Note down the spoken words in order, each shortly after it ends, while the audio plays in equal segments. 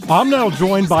I'm now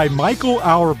joined by Michael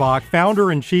Auerbach, founder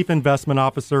and chief investment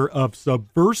officer of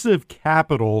Subversive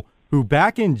Capital, who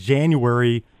back in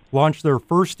January launched their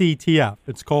first ETF.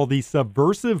 It's called the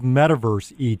Subversive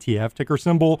Metaverse ETF, ticker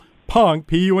symbol PUNK,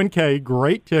 P-U-N-K,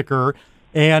 great ticker.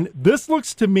 And this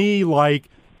looks to me like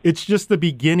it's just the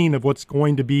beginning of what's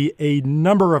going to be a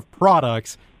number of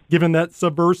products, given that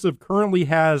Subversive currently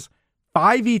has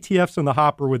 5 ETFs in the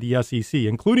hopper with the SEC,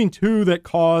 including 2 that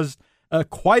caused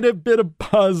quite a bit of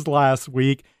buzz last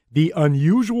week. The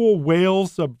Unusual Whale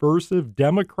Subversive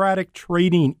Democratic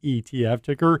Trading ETF,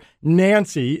 ticker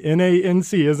Nancy,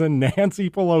 N-A-N-C, as in Nancy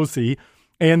Pelosi,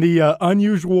 and the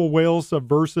Unusual Whale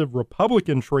Subversive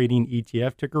Republican Trading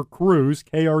ETF, ticker Cruz,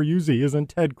 K-R-U-Z, as in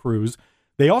Ted Cruz.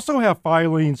 They also have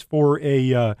filings for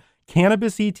a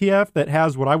cannabis ETF that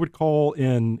has what I would call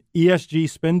an ESG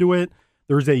spin to it.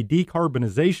 There's a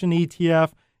decarbonization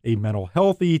ETF, a mental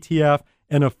health ETF,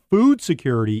 and a food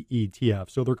security ETF.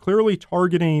 So they're clearly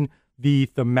targeting the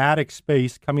thematic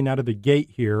space coming out of the gate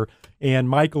here. And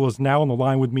Michael is now on the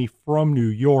line with me from New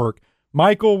York.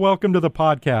 Michael, welcome to the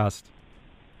podcast.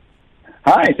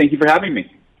 Hi, thank you for having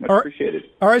me. Much appreciated.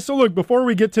 All right, so look, before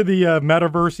we get to the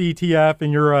Metaverse ETF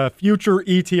and your future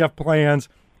ETF plans,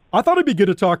 I thought it'd be good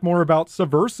to talk more about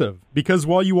Subversive, because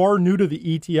while you are new to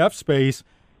the ETF space,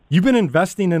 you've been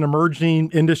investing in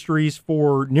emerging industries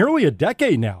for nearly a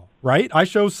decade now, right? I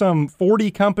show some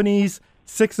 40 companies,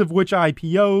 6 of which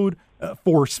IPO'd,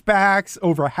 4 SPACs,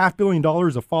 over $500 million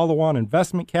of follow-on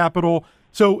investment capital.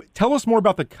 So tell us more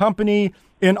about the company,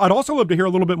 and I'd also love to hear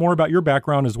a little bit more about your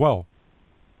background as well.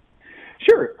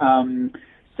 Sure.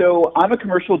 So I'm a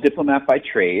commercial diplomat by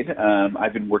trade.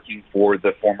 I've been working for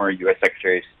the former U.S.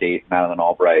 Secretary of State, Madeleine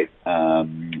Albright,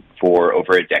 for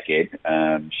over a decade.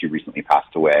 She recently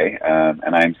passed away,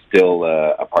 and I'm still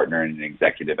a partner and an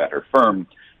executive at her firm,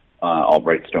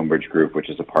 Albright Stonebridge Group, which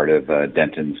is a part of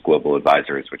Denton's Global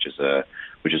Advisors, which is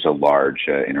a large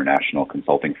international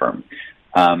consulting firm.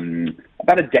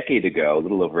 About a decade ago, a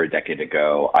little over a decade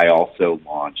ago, I also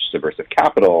launched Subversive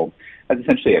Capital as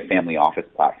essentially a family office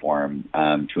platform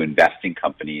to invest in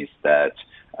companies that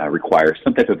require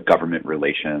some type of government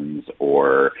relations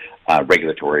or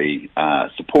regulatory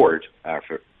support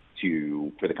for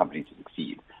the company to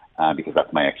succeed, because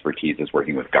that's my expertise, is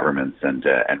working with governments and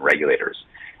regulators.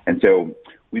 And so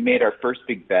we made our first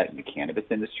big bet in the cannabis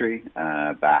industry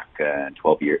back 11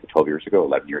 years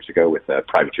ago with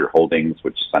Privateer Holdings,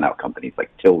 which spun out companies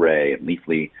like Tilray and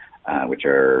Leafly,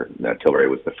 Tilray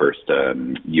was the first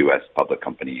U.S. public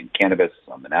company in cannabis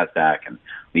on the NASDAQ, and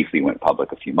Leafly went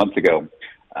public a few months ago,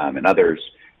 and others.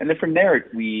 And then from there,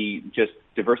 we just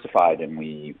diversified, and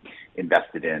we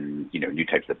invested in new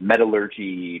types of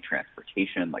metallurgy,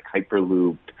 transportation like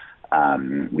Hyperloop.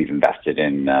 We've invested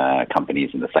in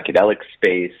companies in the psychedelic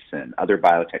space and other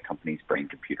biotech companies.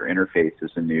 Brain-computer interface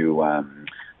is a new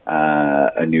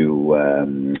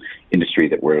industry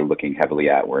that we're looking heavily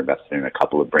at. We're invested in a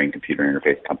couple of brain-computer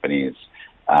interface companies.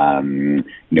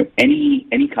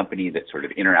 Any company that sort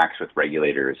of interacts with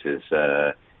regulators is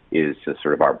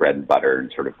sort of our bread and butter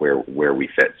and sort of where we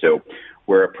fit. So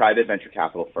we're a private venture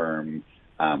capital firm.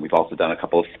 We've also done a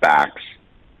couple of SPACs,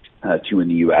 2 in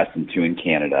the U.S. and 2 in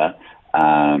Canada.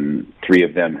 3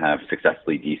 of them have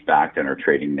successfully de-SPACed and are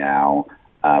trading now.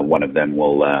 One of them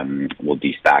will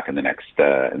de-SPAC in the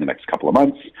next couple of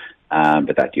months,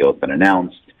 but that deal has been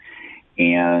announced.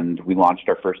 And we launched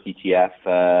our first ETF,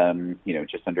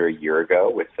 just under a year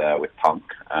ago with PUNK,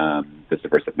 the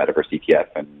Subversive Metaverse ETF,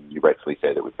 and you rightfully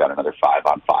say that we've got another 5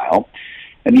 on file.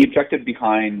 And the objective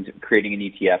behind creating an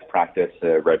ETF practice,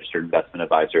 a registered investment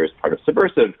advisor, as part of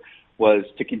Subversive, was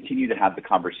to continue to have the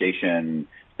conversation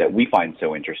that we find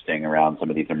so interesting around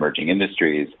some of these emerging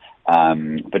industries,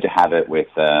 but to have it with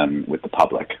the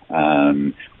public.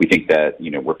 We think that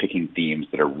we're picking themes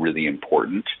that are really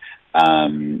important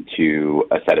to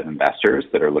a set of investors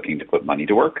that are looking to put money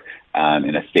to work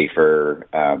in a safer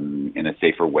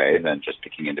way than just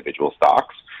picking individual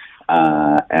stocks.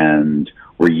 And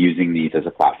we're using these as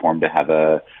a platform to have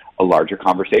a larger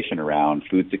conversation around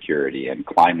food security and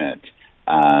climate,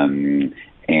 and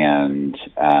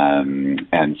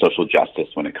social justice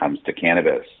when it comes to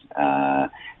cannabis.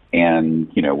 And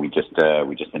we just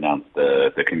announced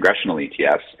the congressional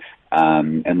ETFs,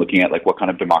 and looking at what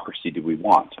kind of democracy do we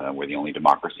want? We're the only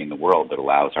democracy in the world that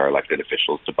allows our elected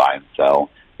officials to buy and sell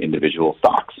individual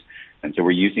stocks. And so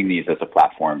we're using these as a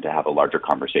platform to have a larger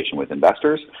conversation with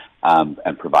investors,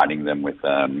 and providing them with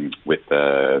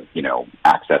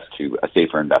access to a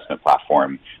safer investment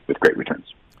platform with great returns.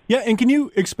 Yeah, and can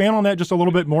you expand on that just a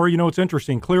little bit more? It's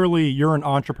interesting. Clearly, you're an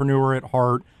entrepreneur at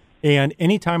heart, and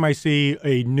anytime I see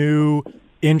a new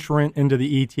entrant into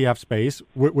the ETF space,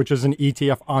 which is an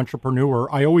ETF entrepreneur,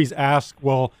 I always ask,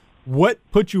 well, what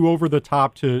put you over the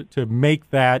top to make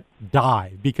that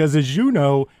dive? Because as you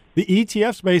know, the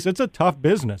ETF space, it's a tough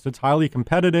business. It's highly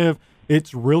competitive.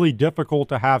 It's really difficult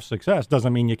to have success.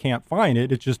 Doesn't mean you can't find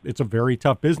it. It's a very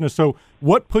tough business. So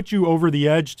what put you over the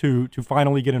edge to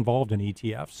finally get involved in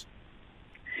ETFs?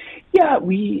 Yeah,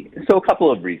 so a couple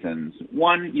of reasons.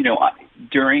 One,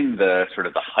 during the sort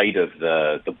of the height of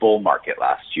the bull market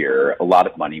last year, a lot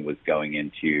of money was going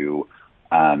into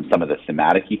some of the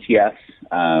thematic ETFs,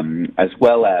 as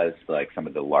well as like some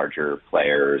of the larger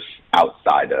players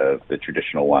outside of the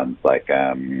traditional ones like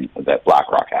that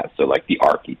BlackRock has, so like the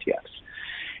ARK ETFs.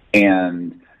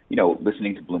 And,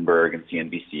 listening to Bloomberg and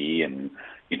CNBC and,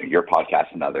 your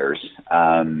podcast and others,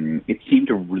 it seemed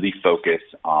to really focus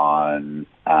on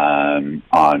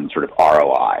sort of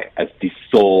ROI as the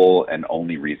sole and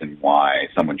only reason why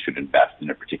someone should invest in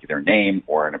a particular name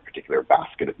or in a particular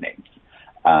basket of names.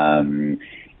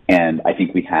 And I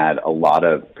think we had a lot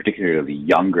of particularly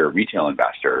younger retail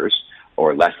investors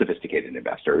or less sophisticated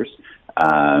investors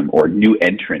or new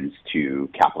entrants to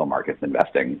capital markets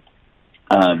investing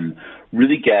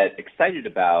really get excited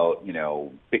about,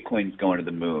 Bitcoin's going to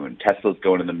the moon, Tesla's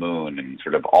going to the moon, and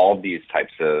sort of all of these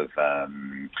types of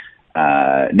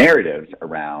narratives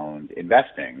around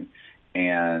investing.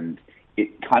 And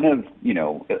it kind of,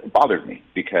 it bothered me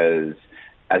because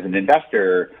as an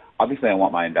investor, obviously I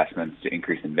want my investments to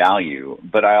increase in value,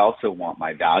 but I also want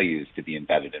my values to be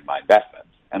embedded in my investments.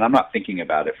 And I'm not thinking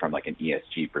about it from like an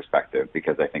ESG perspective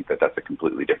because I think that that's a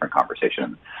completely different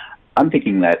conversation. I'm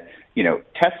thinking that,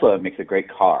 Tesla makes a great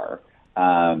car,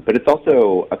 but it's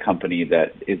also a company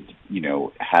that is,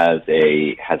 has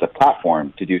a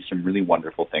platform to do some really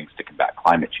wonderful things to combat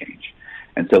climate change.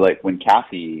 And so like when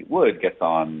Cathie Wood gets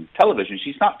on television,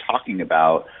 she's not talking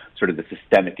about sort of the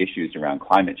systemic issues around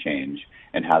climate change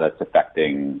and how that's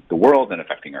affecting the world and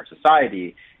affecting our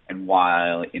society. And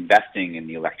while investing in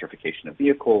the electrification of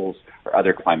vehicles or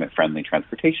other climate-friendly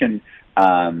transportation,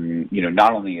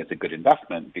 not only is it a good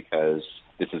investment because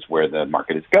this is where the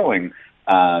market is going,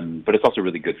 but it's also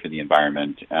really good for the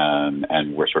environment,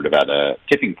 and we're sort of at a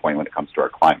tipping point when it comes to our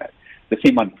climate. The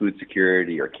same on food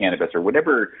security or cannabis or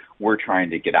whatever we're trying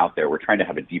to get out there. We're trying to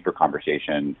have a deeper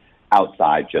conversation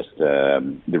outside just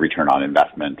the return on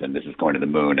investment and this is going to the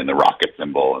moon and the rocket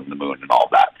symbol and the moon and all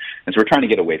that. And so we're trying to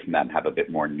get away from that and have a bit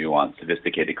more nuanced,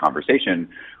 sophisticated conversation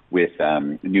with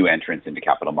new entrants into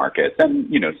capital markets and,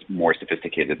 more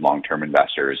sophisticated long-term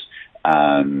investors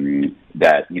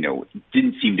that,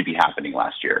 didn't seem to be happening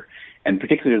last year. And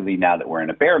particularly now that we're in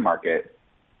a bear market,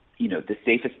 the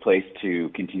safest place to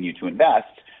continue to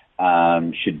invest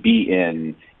should be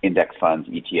in index funds,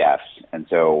 ETFs. And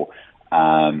so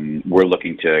we're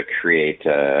looking to create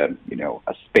a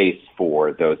space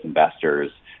for those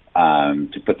investors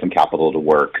to put some capital to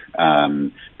work,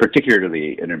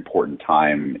 particularly an important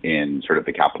time in sort of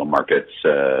the capital markets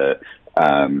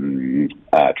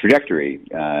trajectory,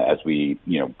 as we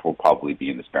will probably be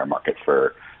in this bear market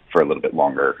for a little bit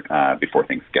longer before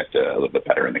things get a little bit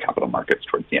better in the capital markets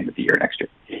towards the end of the year next year.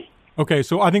 Okay,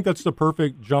 so I think that's the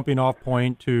perfect jumping off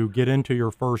point to get into your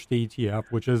first ETF,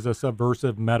 which is a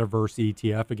Subversive Metaverse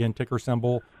ETF, again, ticker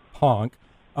symbol PONK.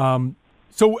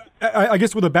 So I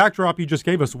guess with the backdrop you just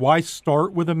gave us, why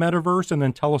start with a metaverse and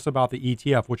then tell us about the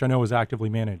ETF, which I know is actively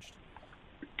managed?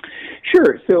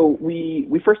 Sure. So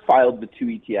we first filed the two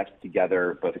ETFs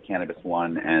together, both the cannabis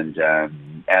one and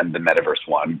the metaverse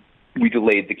one. We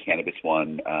delayed the cannabis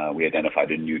one. We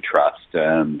identified a new trust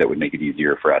that would make it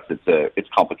easier for us. It's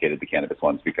complicated, the cannabis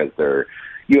ones, because they're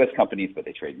U.S. companies, but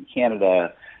they trade in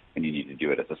Canada, and you need to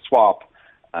do it as a swap.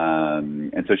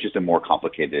 And so it's just a more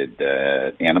complicated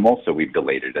animal. So we've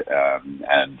delayed it,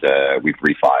 and we've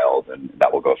refiled, and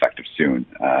that will go effective soon.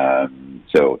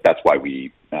 So that's why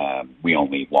we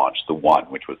only launched the one,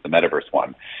 which was the metaverse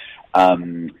one.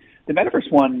 The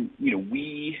metaverse one,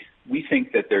 we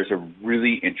think that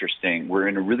we're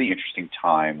in a really interesting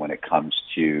time when it comes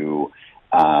to,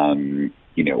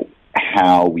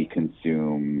 how we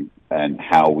consume and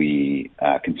how we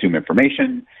consume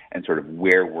information and sort of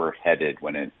where we're headed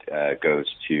when it goes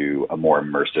to a more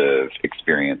immersive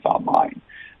experience online,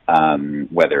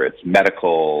 whether it's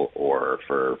medical or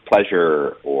for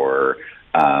pleasure or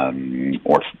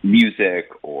music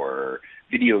or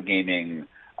video gaming.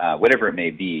 Whatever it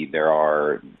may be, there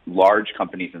are large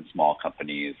companies and small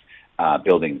companies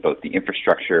building both the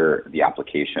infrastructure, the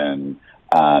application,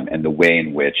 and the way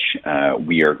in which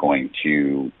we are going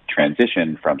to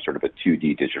transition from sort of a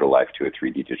 2D digital life to a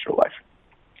 3D digital life.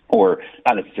 or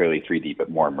not necessarily 3D, but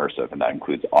more immersive, and that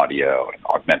includes audio and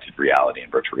augmented reality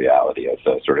and virtual reality as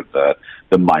sort of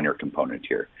the minor component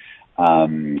here.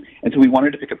 And so we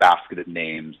wanted to pick a basket of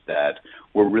names that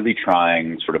were really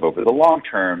trying sort of over the long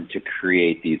term to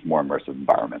create these more immersive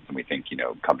environments. And we think,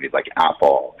 companies like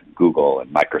Apple and Google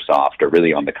and Microsoft are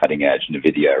really on the cutting edge,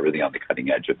 NVIDIA are really on the cutting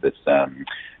edge of this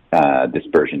this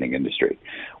burgeoning industry.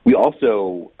 We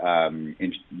also,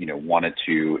 wanted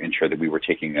to ensure that we were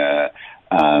taking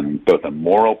both a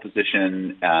moral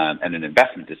position and an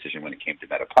investment decision when it came to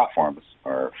Meta platforms,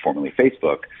 or formerly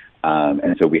Facebook.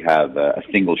 And so we have a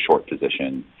single short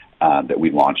position that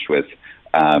we launched with.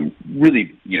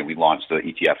 We launched the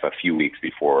ETF a few weeks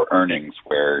before earnings,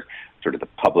 where sort of the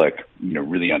public,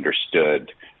 really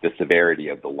understood the severity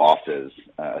of the losses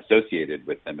associated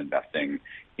with them investing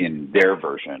in their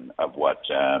version of what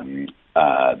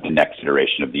the next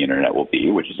iteration of the internet will be,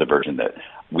 which is a version that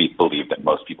we believe that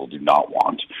most people do not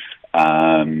want.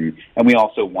 And we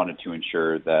also wanted to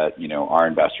ensure that, our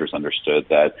investors understood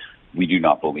that we do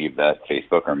not believe that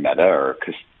Facebook or Meta are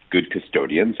good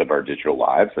custodians of our digital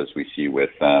lives, as we see with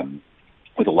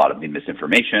a lot of the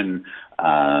misinformation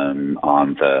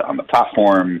on the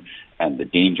platform, and the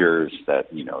dangers that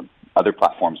other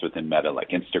platforms within Meta, like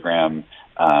Instagram,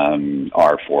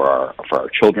 are for our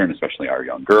children, especially our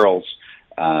young girls.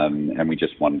 And we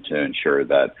just wanted to ensure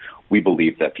that we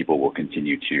believe that people will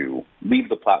continue to leave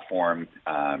the platform,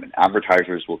 and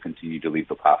advertisers will continue to leave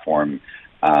the platform.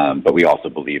 But we also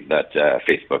believe that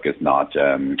Facebook is not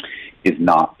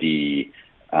the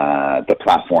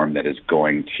platform that is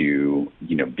going to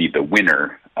be the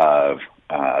winner of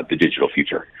the digital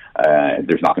future.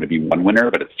 There's not going to be one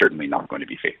winner, but it's certainly not going to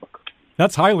be Facebook.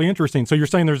 That's highly interesting. So you're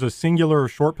saying there's a singular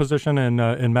short position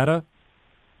in Meta?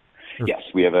 Yes,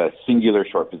 we have a singular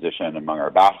short position among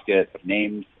our basket of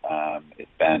names.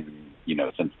 It's been,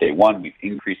 since day one, we've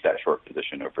increased that short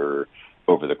position over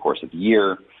the course of the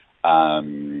year.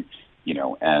 And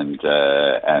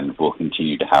we'll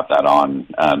continue to have that on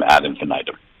ad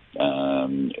infinitum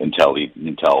until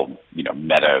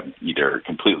Meta either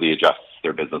completely adjusts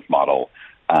their business model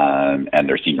and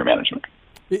their senior management.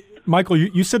 Michael,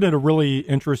 you sit at a really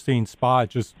interesting spot,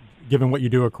 just given what you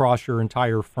do across your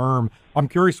entire firm. I'm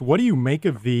curious, what do you make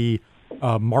of the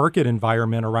market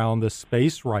environment around this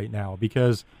space right now?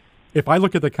 Because if I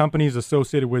look at the companies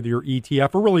associated with your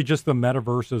ETF, or really just the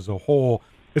metaverse as a whole,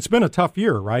 it's been a tough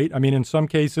year, right? I mean, in some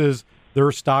cases, there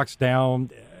are stocks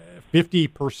down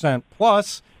 50%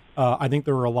 plus. I think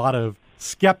there are a lot of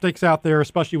skeptics out there,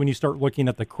 especially when you start looking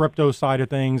at the crypto side of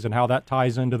things and how that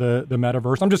ties into the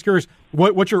metaverse. I'm just curious,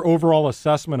 what's your overall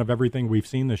assessment of everything we've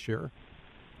seen this year?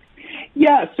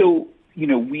 Yeah, so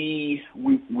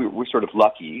we're sort of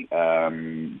lucky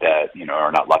that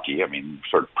or not lucky. I mean,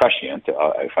 sort of prescient,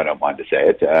 if I don't mind to say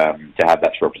it, to have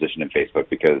that short position in Facebook,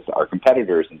 because our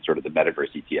competitors in sort of the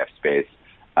metaverse ETF space,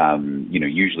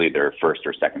 usually their first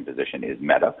or second position is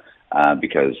Meta,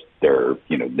 because they're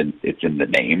it's in the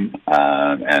name,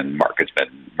 and Mark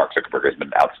Zuckerberg has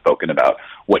been outspoken about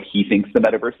what he thinks the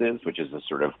metaverse is, which is a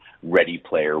sort of Ready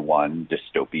Player One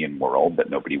dystopian world that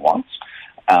nobody wants.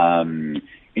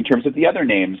 In terms of the other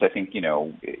names, I think,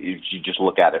 if you just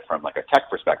look at it from like a tech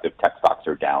perspective, tech stocks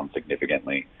are down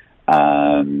significantly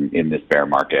in this bear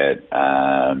market.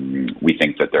 We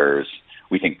think that there's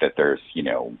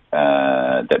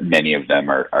that many of them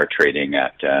are trading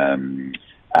at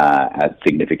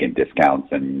significant discounts,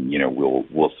 and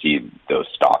we'll see those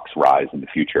stocks rise in the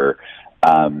future.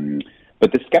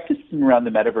 But the skepticism around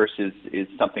the metaverse is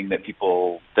something that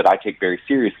I take very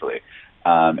seriously.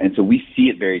 And so we see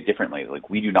it very differently. Like,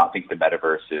 we do not think the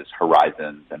metaverse is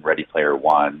Horizons and Ready Player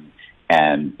One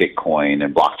and Bitcoin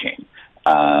and blockchain.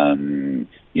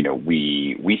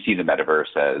 We see the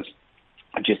metaverse as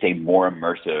just a more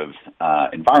immersive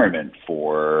environment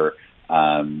for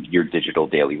your digital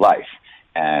daily life.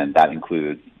 And that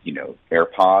includes,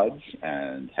 AirPods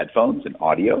and headphones and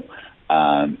audio.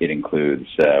 It includes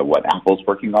what Apple's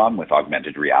working on with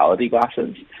augmented reality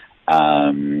glasses.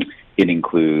 It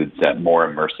includes more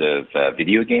immersive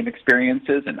video game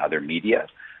experiences and other media.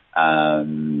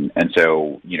 And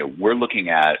so, we're looking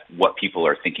at what people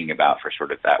are thinking about for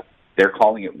sort of that. They're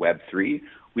calling it Web3.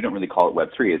 We don't really call it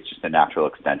Web3. It's just a natural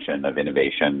extension of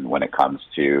innovation when it comes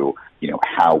to,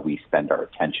 how we spend our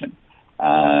attention.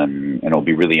 And it'll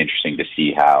be really interesting to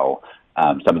see how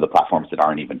some of the platforms that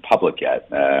aren't even public yet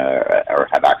or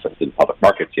have access to the public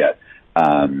markets yet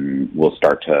will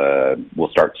start to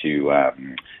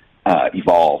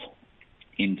evolve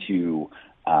into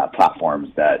platforms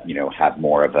that have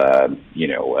more of a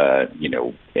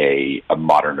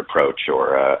modern approach,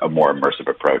 or a more immersive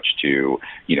approach to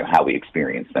how we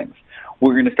experience things.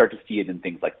 we're going to start to see it in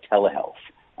things like telehealth.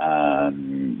 How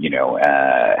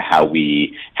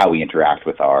we interact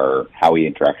with our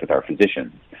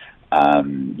physicians.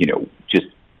 Just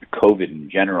COVID in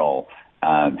general.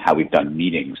 How we've done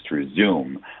meetings through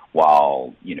Zoom,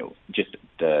 while just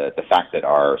the fact that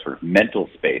our sort of mental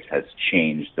space has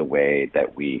changed the way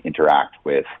that we interact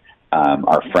with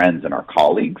our friends and our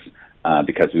colleagues,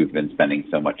 because we've been spending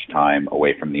so much time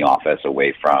away from the office,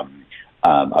 away from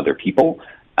other people.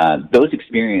 Those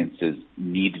experiences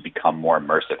need to become more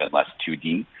immersive and less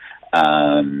 2D,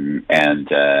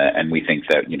 and we think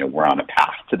that we're on a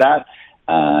path to that.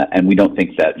 And we don't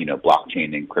think that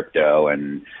blockchain and crypto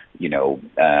and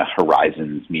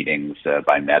Horizons meetings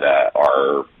by Meta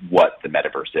are what the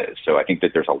metaverse is. So I think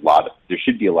that there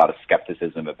should be a lot of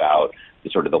skepticism about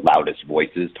the loudest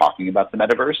voices talking about the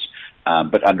metaverse,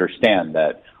 but understand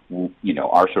that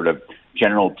our sort of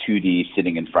general 2D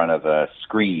sitting in front of a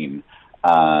screen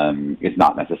is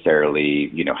not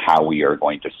necessarily how we are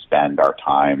going to spend our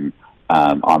time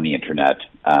on the internet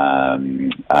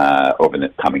over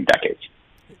the coming decades.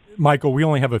 Michael, we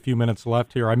only have a few minutes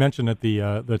left here. I mentioned at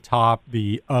the top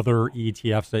the other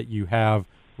ETFs that you have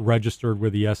registered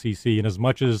with the SEC, and as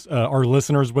much as our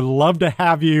listeners would love to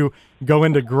have you go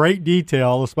into great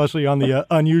detail, especially on the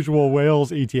unusual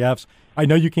whales ETFs, I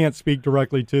know you can't speak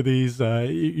directly to these.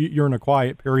 You're in a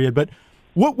quiet period, but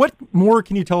what more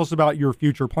can you tell us about your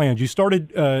future plans? You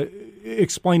started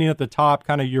explaining at the top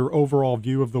kind of your overall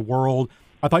view of the world.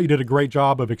 I thought you did a great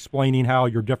job of explaining how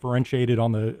you're differentiated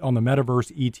on the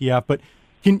metaverse ETF. But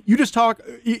can you just talk,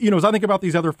 as I think about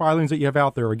these other filings that you have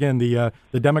out there, again, the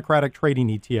Democratic trading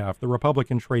ETF, the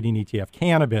Republican trading ETF,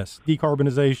 cannabis,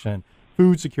 decarbonization,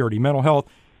 food security, mental health.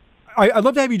 I'd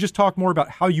love to have you just talk more about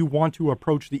how you want to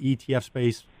approach the ETF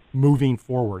space moving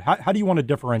forward. How do you want to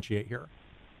differentiate here?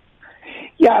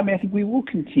 Yeah, I think we will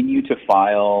continue to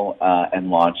file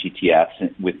and launch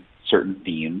ETFs with certain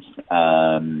themes.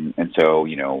 And so,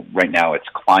 right now it's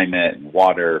climate,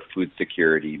 water, food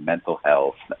security, mental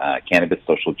health, cannabis,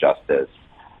 social justice,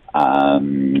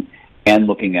 and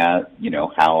looking at,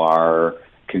 how our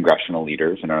congressional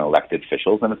leaders and our elected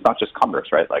officials, and it's not just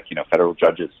Congress, right? Federal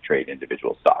judges trade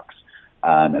individual stocks.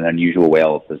 And Unusual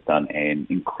Whales has done an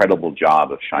incredible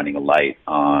job of shining a light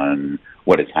on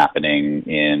what is happening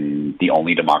in the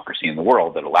only democracy in the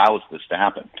world that allows this to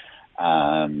happen.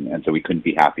 And so we couldn't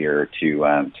be happier to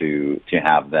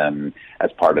have them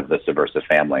as part of the Subversive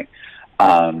family.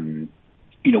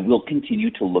 We'll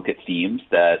continue to look at themes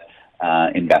that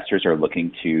investors are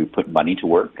looking to put money to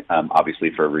work,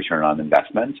 obviously for a return on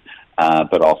investment,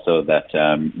 but also that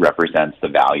represents the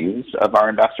values of our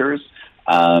investors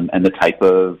and the type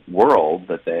of world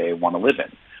that they want to live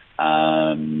in.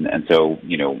 And so,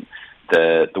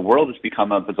 the world has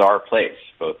become a bizarre place,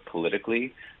 both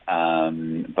politically,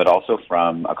 but also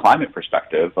from a climate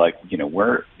perspective.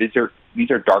 These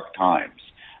are dark times,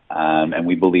 and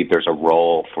we believe there's a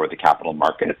role for the capital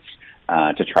markets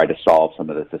to try to solve some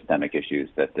of the systemic issues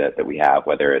that we have,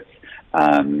 whether it's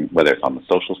on the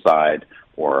social side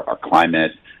or our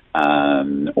climate,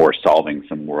 or solving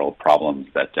some world problems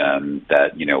that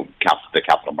the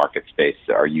capital market space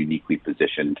are uniquely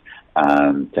positioned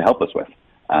to help us with.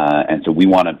 And so we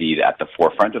want to be at the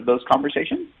forefront of those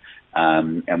conversations.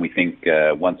 And we think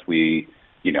once we,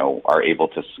 are able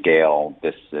to scale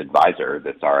this advisor,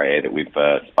 this RIA that we've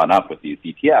spun up with these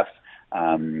ETFs,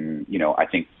 I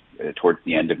think towards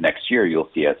the end of next year, you'll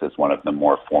see us as one of the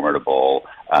more formidable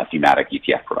thematic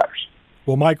ETF providers.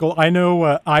 Well, Michael, I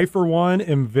know I, for one,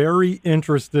 am very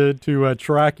interested to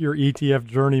track your ETF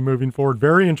journey moving forward.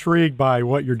 Very intrigued by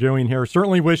what you're doing here.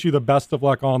 Certainly wish you the best of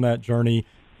luck on that journey.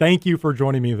 Thank you for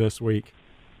joining me this week.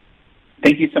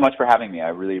 Thank you so much for having me. I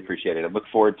really appreciate it. I look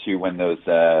forward to when those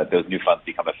new funds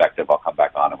become effective. I'll come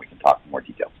back on and we can talk in more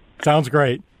details. Sounds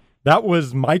great. That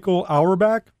was Michael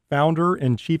Auerbach, founder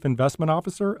and chief investment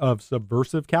officer of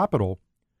Subversive Capital.